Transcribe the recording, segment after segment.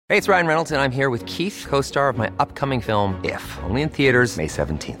Hey, it's Ryan Reynolds, and I'm here with Keith, co-star of my upcoming film, If, only in theaters May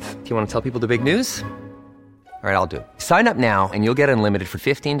 17th. Do you want to tell people the big news? All right, I'll do it. Sign up now and you'll get unlimited for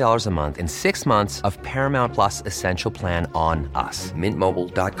 $15 a month and 6 months of Paramount Plus Essential Plan on us.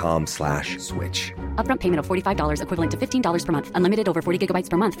 MintMobile.com/switch. Upfront payment of $45 equivalent to $15 per month. Unlimited over 40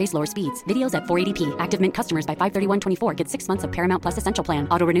 gigabytes per month. Face lower speeds. Videos at 480p. Active Mint customers by 531.24 get 6 months of Paramount Plus Essential Plan.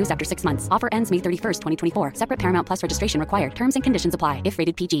 Auto renews after 6 months. Offer ends May 31st, 2024. Separate Paramount Plus registration required. Terms and conditions apply if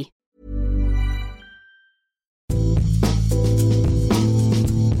rated PG.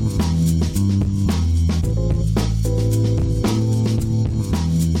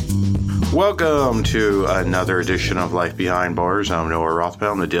 Welcome to another edition of Life Behind Bars. I'm Noah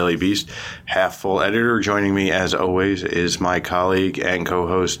Rothbaum, the Daily Beast half-full editor. Joining me, as always, is my colleague and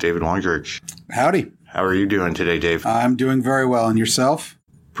co-host, David Wondrich. Howdy. How are you doing today, Dave? I'm doing very well. And yourself?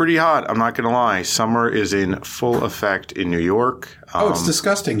 Pretty hot, I'm not going to lie. Summer is in full effect in New York. It's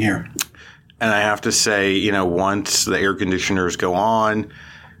disgusting here. And I have to say, once the air conditioners go on,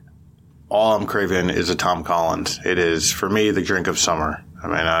 all I'm craving is a Tom Collins. It is, for me, the drink of summer. I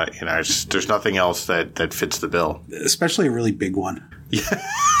mean, there's nothing else that fits the bill. Especially a really big one. Yes.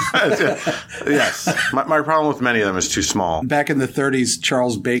 My problem with many of them is too small. Back in the 30s,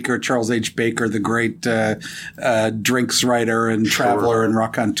 Charles H. Baker, the great drinks writer and traveler and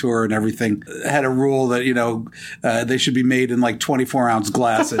raconteur and everything, had a rule that, they should be made in like 24-ounce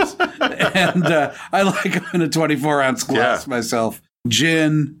glasses. And I like them in a 24-ounce glass myself.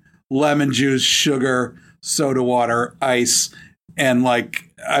 Gin, lemon juice, sugar, soda water, ice. And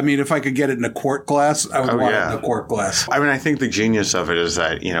if I could get it in a quart glass, I would want it in a quart glass. I mean, I think the genius of it is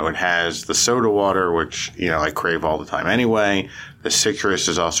that, it has the soda water, which, I crave all the time anyway. The citrus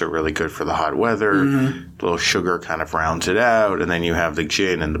is also really good for the hot weather. Mm-hmm. A little sugar kind of rounds it out. And then you have the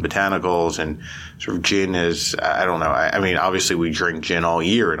gin and the botanicals. And sort of gin is, I don't know. I mean, obviously we drink gin all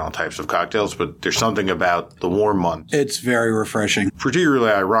year in all types of cocktails, but there's something about the warm months. It's very refreshing. Particularly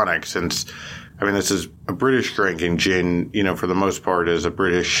ironic since, this is a British drink, and gin, for the most part is a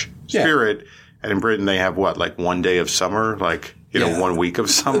British spirit. And in Britain, they have what, 1 day of summer? 1 week of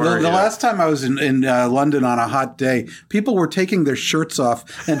summer? The last time I was in London on a hot day, people were taking their shirts off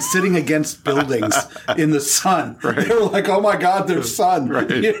and sitting against buildings in the sun. Right. They were like, oh my God, there's sun. Right.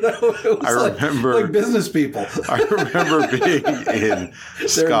 It was remember, like business people. I remember being in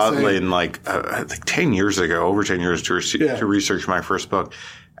Scotland like 10 years ago, over 10 years to research my first book.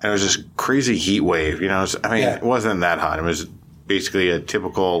 And it was this crazy heat wave. It wasn't that hot. It was basically a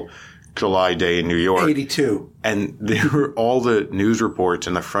typical July day in New York. 82. And there were all the news reports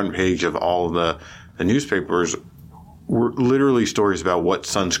in the front page of all the newspapers were literally stories about what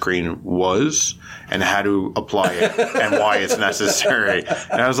sunscreen was and how to apply it and why it's necessary.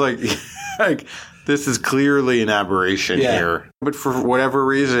 And I was like this is clearly an aberration here. But for whatever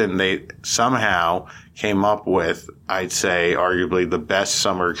reason, they somehow came up with, I'd say, arguably the best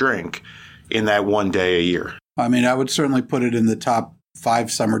summer drink in that 1 day a year. I mean, I would certainly put it in the top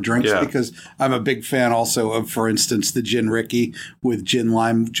 5 summer drinks because I'm a big fan also of, for instance, the Gin Ricky with gin,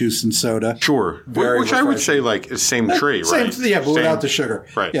 lime juice, and soda. Sure. Which refreshing. I would say is same tree, right? But without the sugar.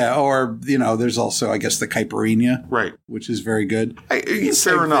 Right. Yeah, or, there's also, I guess, the Caipirinha. Right. Which is very good.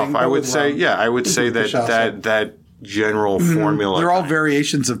 Fair enough. I would say that general formula. They're all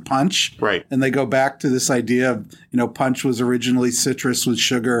variations of punch. Right. And they go back to this idea of, punch was originally citrus with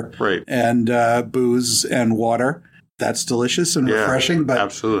sugar. Right. And booze and water. That's delicious and refreshing, but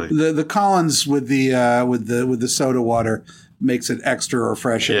absolutely. The Collins with the soda water makes it extra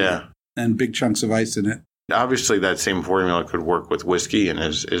refreshing. Yeah. And big chunks of ice in it. Obviously, that same formula could work with whiskey and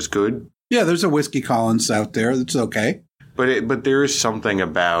is good. Yeah, there's a whiskey Collins out there that's okay. But there is something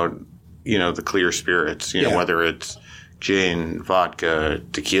about the clear spirits. Whether it's gin, vodka,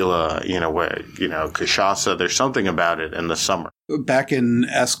 tequila, cachaça. There's something about it in the summer. Back in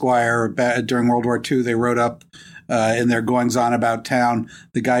Esquire, during World War II, they wrote up in their goings-on about town,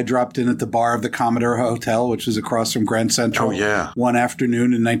 the guy dropped in at the bar of the Commodore Hotel, which was across from Grand Central, one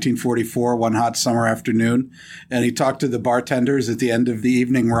afternoon in 1944, one hot summer afternoon. And he talked to the bartenders at the end of the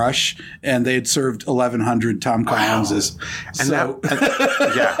evening rush, and they had served 1,100 Tom Collinses. Wow.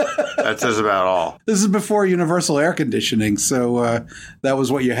 That says about all. This is before universal air conditioning, so that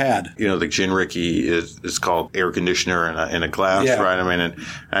was what you had. The Gin Ricky is called air conditioner in a glass, right? And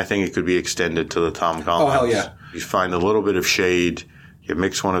I think it could be extended to the Tom Collins. Oh, hell yeah. You find a little bit of shade, you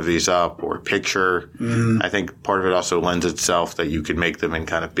mix one of these up or picture. I think part of it also lends itself that you can make them in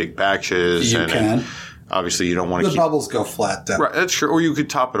kind of big batches. You can. And obviously, you don't want to keep... The bubbles go flat, though. Right, that's true. Or you could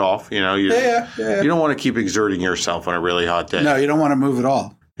top it off. You don't want to keep exerting yourself on a really hot day. No, you don't want to move at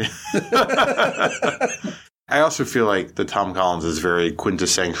all. I also feel like the Tom Collins is very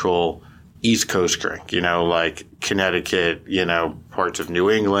quintessential East Coast drink, like Connecticut, parts of New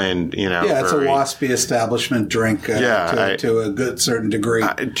England, Yeah, it's a waspy establishment drink to a good certain degree.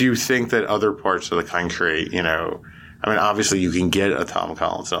 Do you think that other parts of the country, obviously you can get a Tom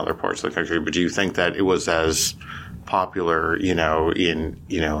Collins in other parts of the country, but do you think that it was as popular, in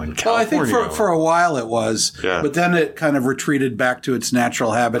California? Well, I think for a while it was, but then it kind of retreated back to its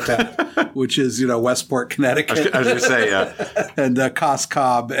natural habitat, which is, Westport, Connecticut. I was going to say, yeah. And Cos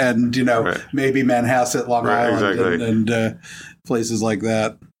Cob and, maybe Manhasset, Long Island, exactly. and places like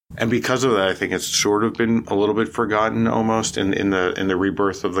that. And because of that, I think it's sort of been a little bit forgotten almost in the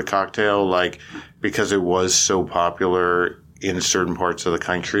rebirth of the cocktail, like because it was so popular in certain parts of the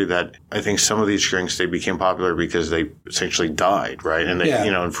country that I think some of these drinks, they became popular because they essentially died, right? And they,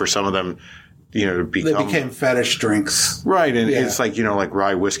 and for some of them, to become... They became fetish drinks. Right. And it's like, like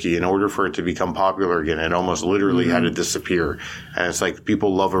rye whiskey. In order for it to become popular again, it almost literally had to disappear. And it's like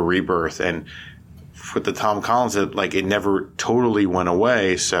people love a rebirth. And with the Tom Collins, it never totally went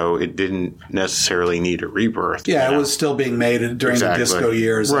away, so it didn't necessarily need a rebirth. Yeah, it was still being made during the disco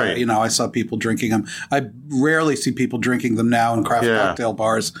years. Right. I saw people drinking them. I rarely see people drinking them now in craft cocktail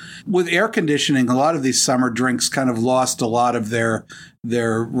bars. With air conditioning, a lot of these summer drinks kind of lost a lot of their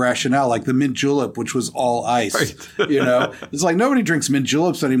rationale, like the mint julep, which was all ice. Right. It's like nobody drinks mint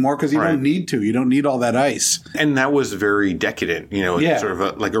juleps anymore because you don't need to. You don't need all that ice. And that was very decadent, sort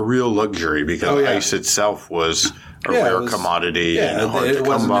of like a real luxury because ice itself was a rare commodity and hard to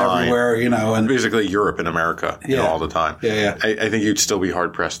come by. Everywhere, and basically Europe and America, all the time. Yeah. I think you'd still be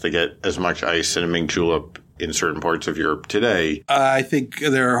hard pressed to get as much ice in a mint julep in certain parts of Europe today. I think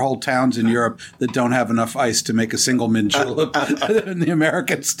there are whole towns in Europe that don't have enough ice to make a single mint julep in the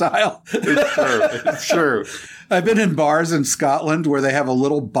American style. It's true. I've been in bars in Scotland where they have a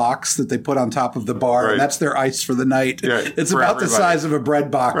little box that they put on top of the bar, and that's their ice for the night. Yeah, it's about the size of a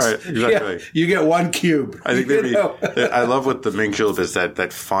bread box. Right, exactly. Yeah, you get one cube. I think I love what the mint julep is,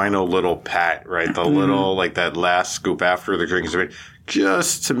 that final little pat, right? The little, like that last scoop after the drink is made,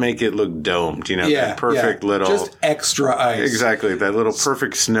 just to make it look domed, that perfect little... Just extra ice. Exactly, that little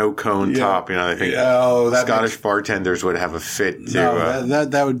perfect snow cone top, I think Scottish bartenders would have a fit to... No,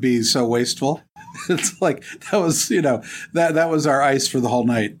 that would be so wasteful. It's like that was, that was our ice for the whole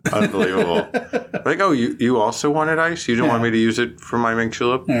night. Unbelievable. Like, oh, you also wanted ice? You didn't want me to use it for my mint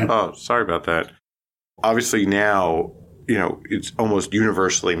julep? Yeah. Oh, sorry about that. Obviously now, it's almost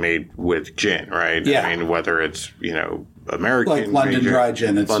universally made with gin, right? Yeah. I mean, whether it's, American. Like London Dry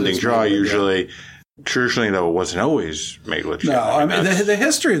gin. London Dry usually. Traditionally, though, it wasn't always made with gin. No, I mean, the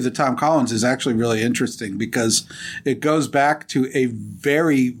history of the Tom Collins is actually really interesting because it goes back to a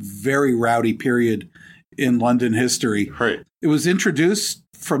very, very rowdy period in London history. Right. It was introduced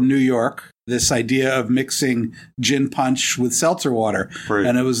from New York, this idea of mixing gin punch with seltzer water. Right.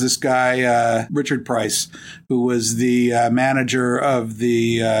 And it was this guy, Richard Price, who was the manager of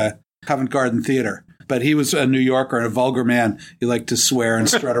the Covent Garden Theater. But he was a New Yorker and a vulgar man. He liked to swear and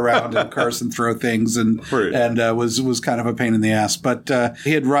strut around and curse and throw things and was kind of a pain in the ass. But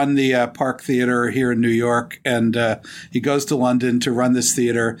he had run the Park Theater here in New York, and he goes to London to run this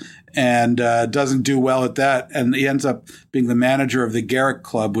theater and doesn't do well at that. And he ends up being the manager of the Garrick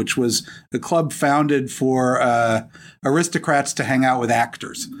Club, which was a club founded for aristocrats to hang out with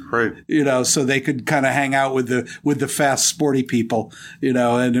actors. Right. So they could kind of hang out with the fast, sporty people,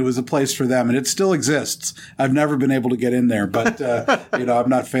 and it was a place for them. And it still exists. I've never been able to get in there, but, I'm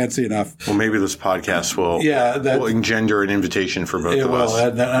not fancy enough. Well, maybe this podcast will engender an invitation for both of us.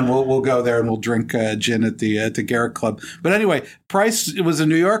 And we'll go there and we'll drink gin at the Garrick Club. But anyway, Price was a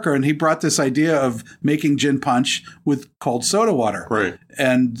New Yorker, and he brought this idea of making gin punch with cold soda water. Right.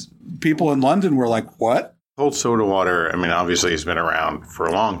 And people in London were like, what? Cold soda water, obviously has been around for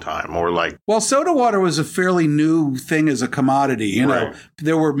a long time. Well, soda water was a fairly new thing as a commodity. Right.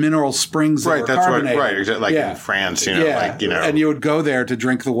 There were mineral springs that were carbonated. Right, exactly. Like in France, And you would go there to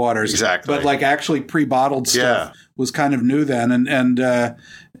drink the waters. Exactly. But actually pre-bottled stuff was kind of new then. And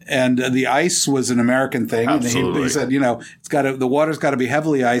the ice was an American thing. Absolutely. And he said, the water's got to be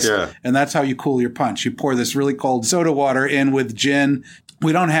heavily iced. Yeah. And that's how you cool your punch. You pour this really cold soda water in with gin.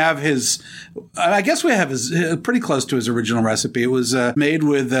 We don't have I guess we have his pretty close to his original recipe. It was made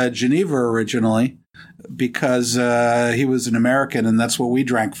with Geneva originally because he was an American and that's what we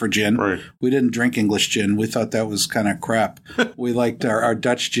drank for gin. Right. We didn't drink English gin. We thought that was kind of crap. We liked our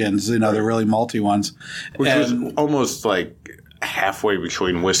Dutch gins, the really malty ones. Which was almost like halfway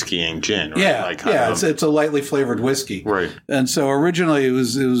between whiskey and gin, right? Yeah, it's a lightly flavored whiskey. Right. And so originally it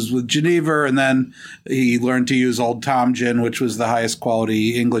was with Geneva, and then he learned to use Old Tom gin, which was the highest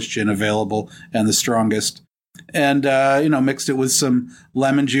quality English gin available and the strongest. and mixed it with some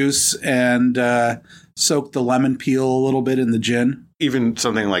lemon juice and soaked the lemon peel a little bit in the gin. Even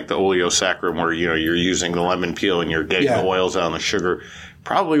something like the oleosaccharum, where you're using the lemon peel and you're getting the oils out and the sugar,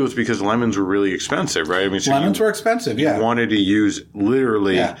 probably was because lemons were really expensive, right? I mean, so lemons were expensive. Yeah, you wanted to use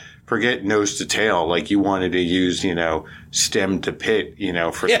literally. Yeah. Forget nose to tail. Like you wanted to use, stem to pit,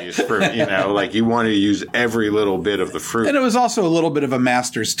 for these, like you wanted to use every little bit of the fruit. And it was also a little bit of a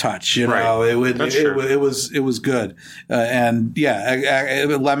master's touch, Right. It was good.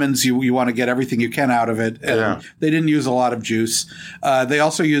 Lemons, you want to get everything you can out of it. And they didn't use a lot of juice. They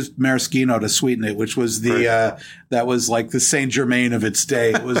also used maraschino to sweeten it, which was that was like the Saint Germain of its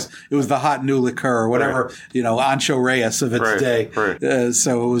day. It was the hot new liqueur or whatever, Ancho Reyes of its day. Right.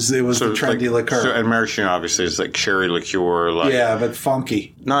 So it was the trendy liqueur. So, and maraschino obviously is like cherry liqueur. But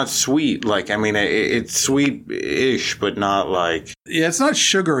funky. Not sweet. It's sweet-ish, but not like... Yeah, it's not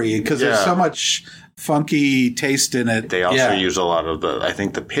sugary because there's so much funky taste in it. They also use a lot of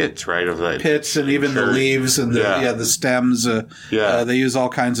the pits, right? Of the pits and even the leaves and the stems. They use all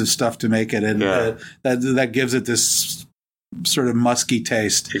kinds of stuff to make it, and that gives it this sort of musky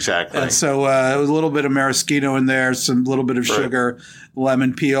taste. Exactly. And so it was a little bit of maraschino in there, some little bit of sugar,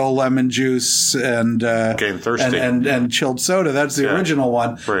 lemon peel, lemon juice, and getting thirsty. And chilled soda. That's the original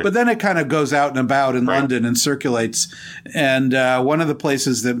one. Right. But then it kind of goes out and about in London and circulates. And one of the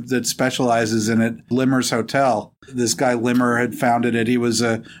places that specializes in it, Limmer's Hotel. This guy Limmer had founded it. He was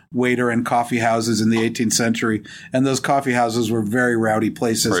a waiter in coffee houses in the 18th century. And those coffee houses were very rowdy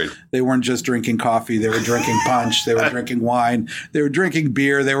places. Right. They weren't just drinking coffee. They were drinking punch. They were drinking wine. They were drinking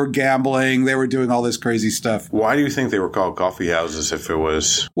beer. They were gambling. They were doing all this crazy stuff. Why do you think they were called coffee houses if it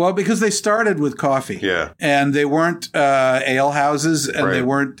was? Well, because they started with coffee. Yeah. And they weren't ale houses and they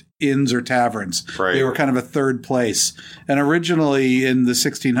weren't inns or taverns. Right. They were kind of a third place. And originally in the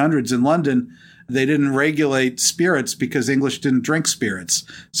 1600s in London, they didn't regulate spirits because English didn't drink spirits.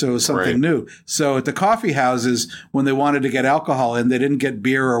 So it was something new. So at the coffee houses, when they wanted to get alcohol in, they didn't get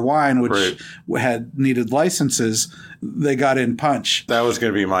beer or wine, which had needed licenses. They got in punch. That was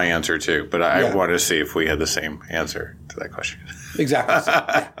going to be my answer too, but I wanted to see if we had the same answer to that question. Exactly.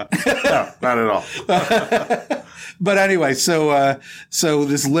 No, not at all. But anyway, so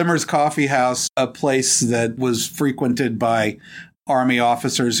this Limmer's Coffee House, a place that was frequented by army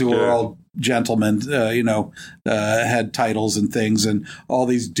officers who were all gentlemen, had titles and things, and all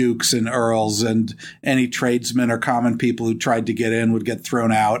these dukes and earls, and any tradesmen or common people who tried to get in would get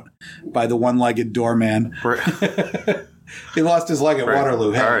thrown out by the one-legged doorman. Right. He lost his leg at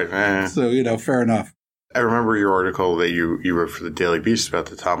Waterloo. Hey? All right, man. So, fair enough. I remember your article that you wrote for the Daily Beast about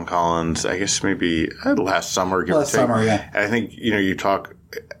the Tom Collins, I guess maybe last summer. Last summer, yeah. And I think, you talk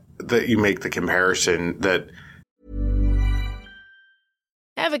that you make the comparison that.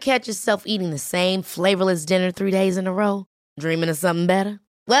 Ever catch yourself eating the same flavorless dinner 3 days in a row? Dreaming of something better?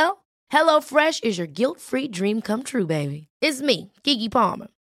 Well, HelloFresh is your guilt-free dream come true, baby. It's me, Keke Palmer.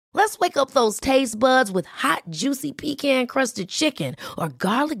 Let's wake up those taste buds with hot, juicy pecan-crusted chicken or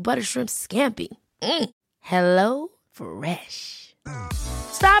garlic butter shrimp scampi. Hello Fresh.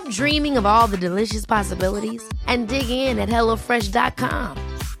 Stop dreaming of all the delicious possibilities and dig in at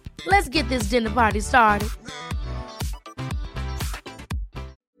HelloFresh.com. Let's get this dinner party started.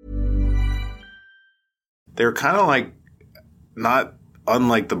 They're kind of like, not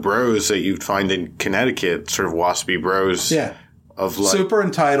unlike the bros that you'd find in Connecticut, sort of waspy bros. Yeah. Of like, super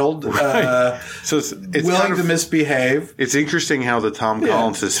entitled, so it's willing to misbehave. It's interesting how the Tom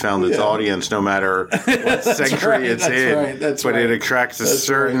Collins has found its audience, no matter what century it's in. But it attracts a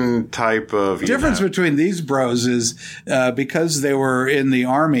certain type of difference between these bros is because they were in the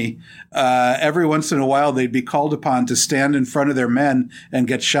army. Every once in a while, they'd be called upon to stand in front of their men and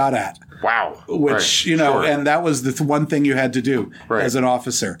get shot at. Wow. Which, and that was the one thing you had to do as an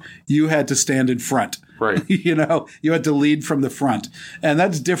officer. You had to stand in front. Right. You had to lead from the front. And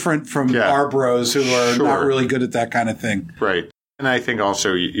that's different from our bros who are not really good at that kind of thing. Right. And I think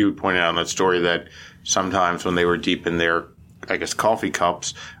also you pointed out in that story that sometimes when they were deep in their, I guess, coffee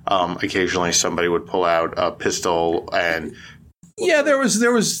cups, occasionally somebody would pull out a pistol and... Yeah, there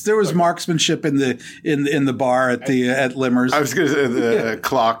was marksmanship in the bar at Limmer's. I was going to say the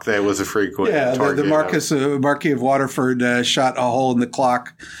clock that was a frequent target. The Marquis of Waterford shot a hole in the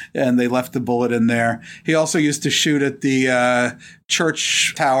clock, and they left the bullet in there. He also used to shoot at the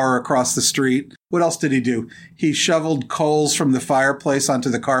church tower across the street. What else did he do? He shoveled coals from the fireplace onto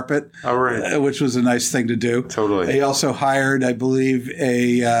the carpet, which was a nice thing to do. Totally. He also hired, I believe,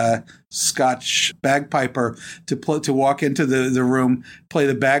 a Scotch bagpiper to walk into the room, play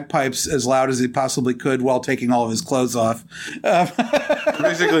the bagpipes as loud as he possibly could while taking all of his clothes off.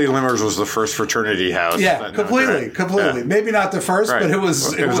 Basically, Limmer's was the first fraternity house. Yeah, completely. Yeah. Maybe not the first, but it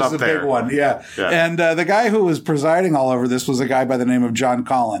was a big one. Yeah. And the guy who was presiding all over this was a guy by the name of John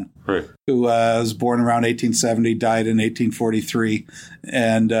Collin. Right. Who was born around 1870, died in 1843.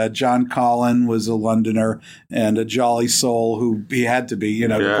 And John Collin was a Londoner and a jolly soul who he had to be,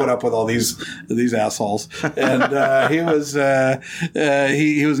 to put up with all these assholes. And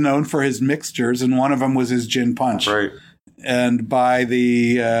he was known for his mixtures, and one of them was his gin punch. Right. And by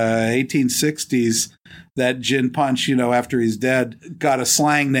the 1860s, that gin punch, after he's dead, got a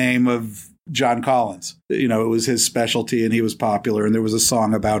slang name of John Collins. It was his specialty, and he was popular, and there was a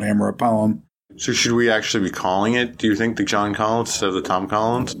song about him or a poem. So should we actually be calling it, do you think, the John Collins instead of the Tom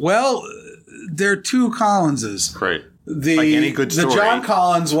Collins? Well, there are two Collinses. Right. Like any good story. The John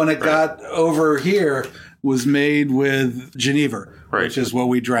Collins, when it got over here, was made with Genever, which is what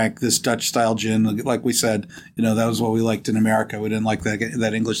we drank, this Dutch-style gin. Like we said, that was what we liked in America. We didn't like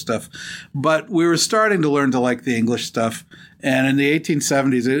that English stuff. But we were starting to learn to like the English stuff. And in the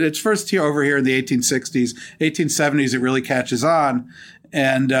 1870s, it's first over here in the 1860s. 1870s, it really catches on.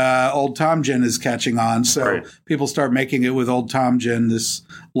 And Old Tom Gin is catching on. So people start making it with Old Tom Gin, this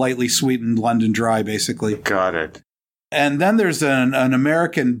lightly sweetened London Dry, basically. Got it. And then there's an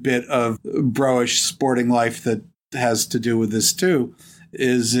American bit of bro-ish sporting life that has to do with this, too,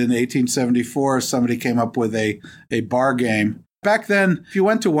 is in 1874, somebody came up with a bar game. Back then, if you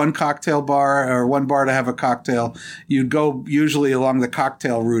went to one cocktail bar or one bar to have a cocktail, you'd go usually along the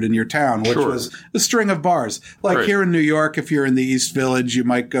cocktail route in your town, which was a string of bars. Like here in New York, if you're in the East Village, you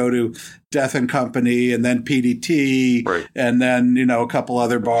might go to Death and Company and then PDT and then, a couple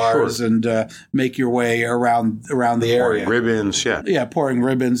other bars and make your way around the area. Pouring ribbons, Yeah, pouring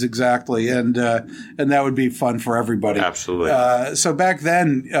ribbons, exactly. And that would be fun for everybody. Absolutely. So back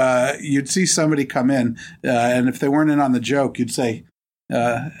then, you'd see somebody come in, and if they weren't in on the joke, you'd say,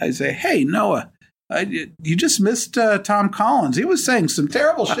 I'd say, "Hey, Noah, you just missed Tom Collins. He was saying some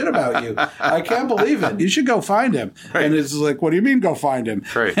terrible shit about you. I can't believe it. You should go find him." And it's like, "What do you mean go find him?"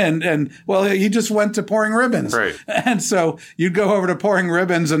 And well, he just went to pouring ribbons. And so you'd go over to pouring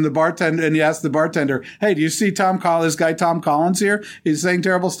ribbons, and you ask the bartender, "Hey, do you see Tom Collins here? He's saying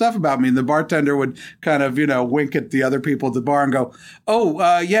terrible stuff about me." And the bartender would kind of, wink at the other people at the bar and go,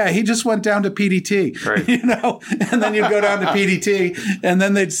 "Oh, yeah, he just went down to PDT." And then you'd go down to PDT, and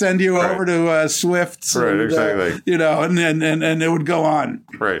then they'd send you over to Swift. Exactly. And it would go on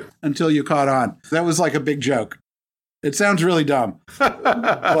until you caught on. That was like a big joke. It sounds really dumb, but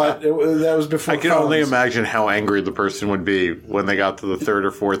that was before. I can only imagine how angry the person would be when they got to the third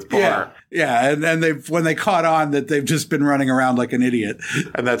or fourth bar. Yeah, and when they caught on that they've just been running around like an idiot.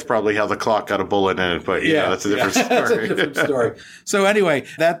 And that's probably how the clock got a bullet in it, but that's a different story. That's a different story. So anyway,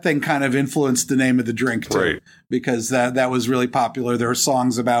 that thing kind of influenced the name of the drink too, because that was really popular. There were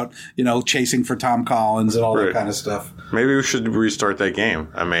songs about, chasing for Tom Collins and all that kind of stuff. Maybe we should restart that game.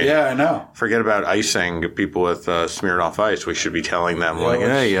 I mean, I know. Forget about icing people with smeared off ice. We should be telling them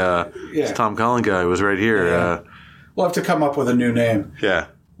hey, this Tom Collins guy was right here. Yeah. We'll have to come up with a new name. Yeah.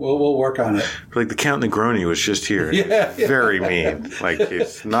 We'll work on it. Like the Count Negroni was just here. Very mean. Like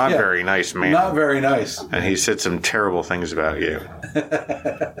he's not very nice man. Not very nice. And he said some terrible things about you.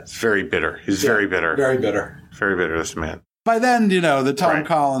 It's very bitter. He's very bitter. Very bitter. Very bitter, this man. By then, the Tom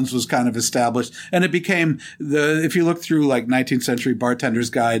Collins was kind of established, and it became if you look through like 19th century bartenders'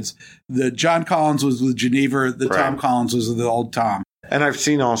 guides, the John Collins was with Genever, the Tom Collins was with the Old Tom. And I've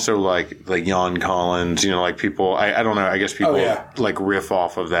seen also like Jan Collins, like people, I don't know, I guess people like riff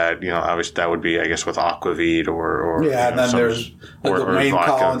off of that, obviously that would be, I guess, with Aquavit or and then there's Wayne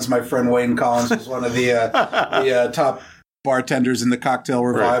Collins, my friend Wayne Collins was one of the top bartenders in the cocktail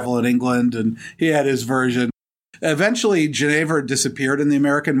revival in England, and he had his version. Eventually, Genever disappeared in the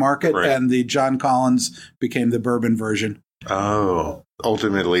American market, and the John Collins became the bourbon version. Oh.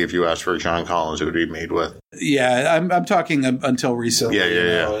 Ultimately, if you asked for John Collins, it would be made with. Yeah, I'm talking until recently.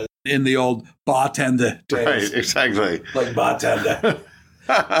 Yeah. In the old bartender days. Right, exactly. Like bartender.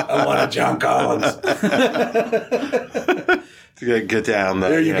 I want a John Collins. Get down the,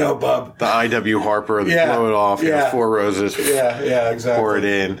 There you go, bub. The I.W. Harper, Yeah. blow it off, Four Roses. Yeah, exactly. Pour it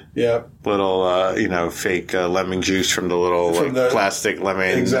in. Yep. Little, fake lemon juice from the little plastic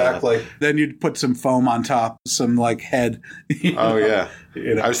lemon. Exactly. Then you'd put some foam on top, some like head. Oh, yeah.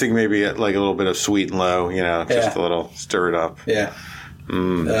 You know. I was thinking maybe like a little bit of sweet and low, just a little, stir it up. Yeah.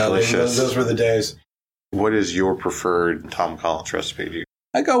 Delicious. Those were the days. What is your preferred Tom Collins recipe?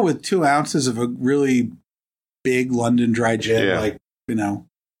 I go with 2 ounces of a really big London dry gin, Yeah. like,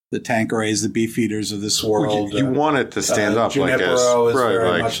 the Tanquerays, the Beefeaters of this world. You want it to stand up like Junipero as is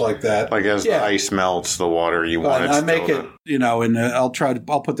very much like that. Like as the ice melts, the water, you want it to I make it, to...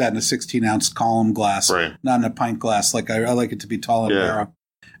 I'll put that in a 16-ounce column glass, right. Not in a pint glass. Like I like it to be tall and narrow.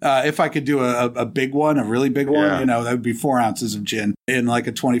 If I could do a big one, a really big one, that would be 4 ounces of gin in like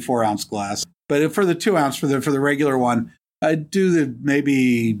a 24-ounce glass. But for the 2 ounce, for the regular one, I'd do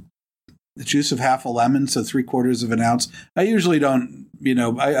maybe the juice of half a lemon, so 3/4 of an ounce. I usually don't,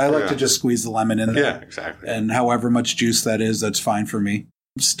 I like to just squeeze the lemon in there. Yeah, exactly. And however much juice that is, that's fine for me.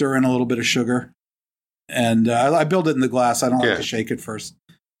 Stir in a little bit of sugar. And I build it in the glass. I don't like to shake it first.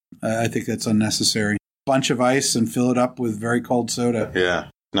 I think that's unnecessary. Bunch of ice and fill it up with very cold soda. Yeah.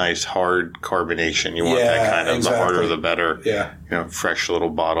 Nice hard carbonation. You want that kind of, the harder the better. Yeah. Fresh little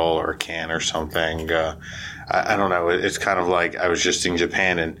bottle or a can or something. I don't know. It's kind of like I was just in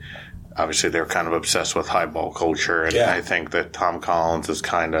Japan, and obviously they're kind of obsessed with highball culture. And I think that Tom Collins is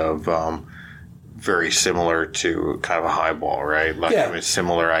kind of very similar to kind of a highball, right? Like a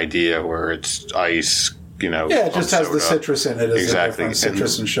similar idea where it's ice, it just has the citrus in it. Exactly.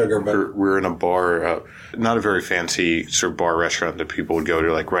 Citrus and sugar. But we're in a bar, not a very fancy sort of bar restaurant that people would go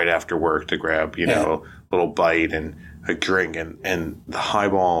to like right after work to grab, a little bite and a drink. And the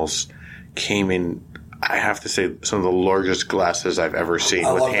highballs came in, I have to say, some of the largest glasses I've ever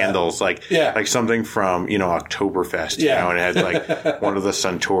seen with handles. That. Like something from, Oktoberfest, and it had like one of the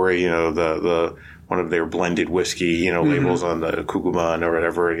Suntory, the one of their blended whiskey, labels on the Kugelmann or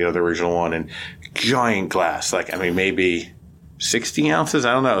whatever, the original one, and giant glass, maybe 60 ounces.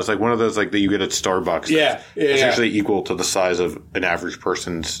 I don't know. It's like one of those that you get at Starbucks. It's usually equal to the size of an average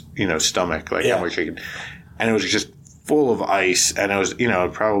person's, stomach. How much you can, and it was just full of ice, and it was,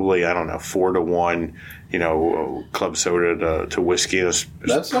 probably, 4-to-1, club soda to whiskey. It was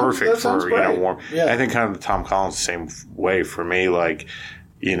perfect for, warm. Yeah. I think kind of Tom Collins the same way for me.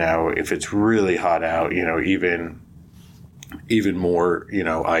 If it's really hot out, even more,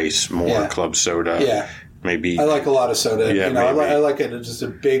 ice, more club soda. Yeah. Maybe. I like a lot of soda. Yeah, I like it. It's just a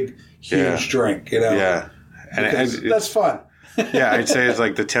big, huge drink, Yeah. And that's fun. I'd say it's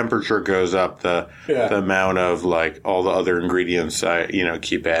like the temperature goes up, the amount of all the other ingredients I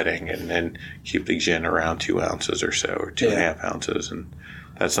keep adding, and then keep the gin around 2 ounces or so, or 2.5 ounces, and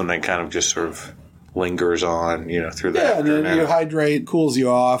that's something kind of just sort of lingers on, through the afternoon. And then you hydrate, cools you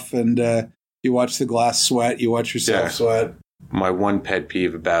off, and you watch the glass sweat, you watch yourself sweat. My one pet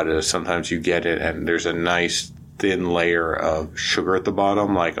peeve about it is sometimes you get it and there's a nice thin layer of sugar at the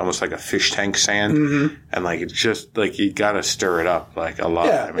bottom, almost like a fish tank sand, and it's just you got to stir it up a lot.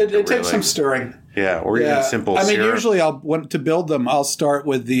 Yeah, it takes some stirring. Yeah, or even simple syrup. Usually to build them, I'll start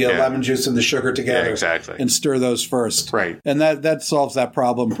with the lemon juice and the sugar together. Yeah, exactly. And stir those first. Right. And that solves that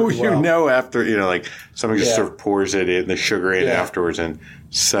problem pretty well. After, someone just sort of pours it in, the sugar in afterwards, and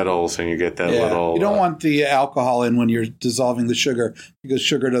settles, and you get that little... You don't want the alcohol in when you're dissolving the sugar, because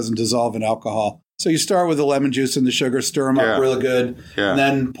sugar doesn't dissolve in alcohol. So you start with the lemon juice and the sugar, stir them up really good, and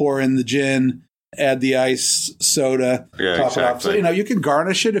then pour in the gin, add the ice, soda, top it off. So, you can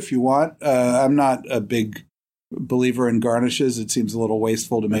garnish it if you want. I'm not a big believer in garnishes. It seems a little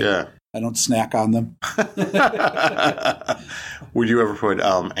wasteful to me. Yeah. I don't snack on them. Would you ever put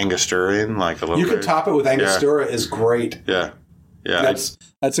Angostura in, a little bit? You can top it with Angostura. Is great. Yeah. Yeah.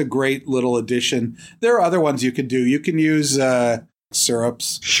 That's a great little addition. There are other ones you could do. You can use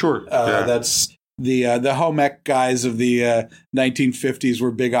syrups. Sure. That's... The home ec guys of the 1950s were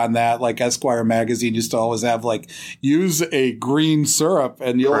big on that. Like Esquire magazine used to always have use a green syrup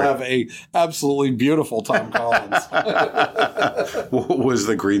and you'll have a absolutely beautiful Tom Collins. What was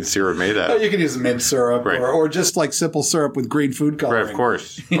the green syrup made out of? You can use mint syrup or just simple syrup with green food coloring. Right, of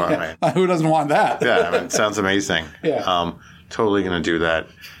course. Who doesn't want that? Yeah, it sounds amazing. Yeah. Totally going to do that.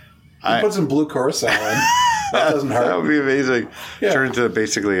 Put some blue curacao in. That doesn't hurt. That would be amazing. Yeah. Turn into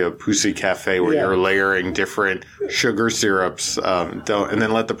basically a Pussy Cafe where you're layering different sugar syrups, and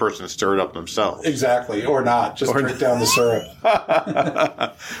then let the person stir it up themselves. Exactly, or not. Just drink down the syrup.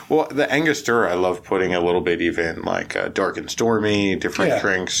 Well, the Angostura, I love putting a little bit even dark and stormy, different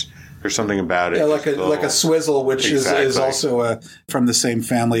drinks. There's something about it. Yeah, like a swizzle, which is also from the same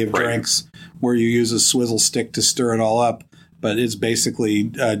family of drinks, where you use a swizzle stick to stir it all up. but it's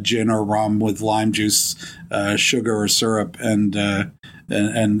basically gin or rum with lime juice, sugar or syrup, and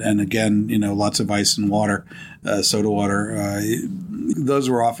again, lots of ice and water, soda water. Those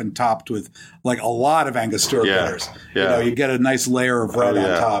were often topped with like a lot of Angostura bitters. Yeah. You get a nice layer of red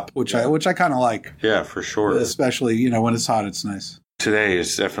on top, which I kind of like. Yeah, for sure. Especially when it's hot, it's nice. Today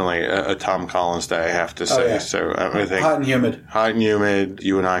is definitely a Tom Collins day, I have to say. Oh, yeah. So I think hot and humid. Hot and humid.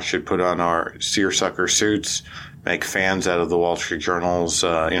 You and I should put on our seersucker suits, make fans out of the Wall Street Journal's,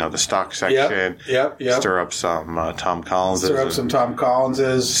 the stock section. Yep. Stir up some Tom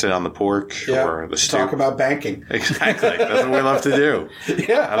Collinses. Sit on the porch or the stoop. Talk about banking. Exactly. That's what we love to do.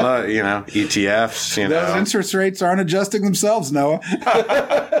 Yeah. I love, ETFs. Those interest rates aren't adjusting themselves, Noah.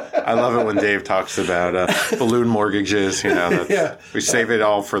 I love it when Dave talks about balloon mortgages. We save it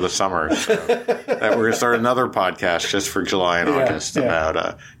all for the summer. So we're going to start another podcast just for July and August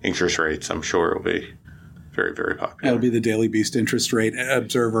about interest rates. I'm sure it'll be very, very popular. It'll be the Daily Beast Interest Rate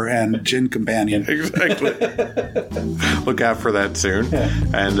Observer and Gin Companion. Exactly. Look out for that soon. Yeah.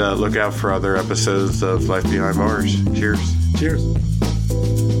 And look out for other episodes of Life Behind Bars. Cheers. Cheers.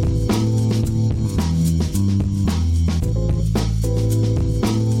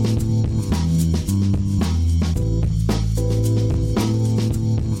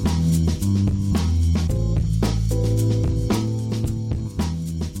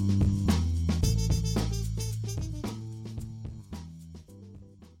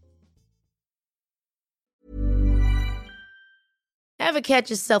 Ever catch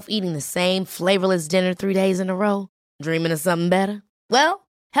yourself eating the same flavorless dinner 3 days in a row? Dreaming of something better? Well,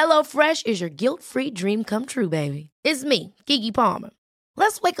 HelloFresh is your guilt-free dream come true, baby. It's me, Keke Palmer.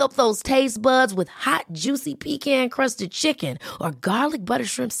 Let's wake up those taste buds with hot, juicy pecan-crusted chicken or garlic butter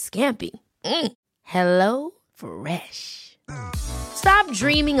shrimp scampi. Hello Fresh. Stop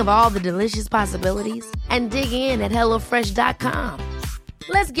dreaming of all the delicious possibilities and dig in at HelloFresh.com.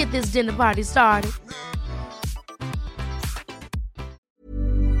 Let's get this dinner party started.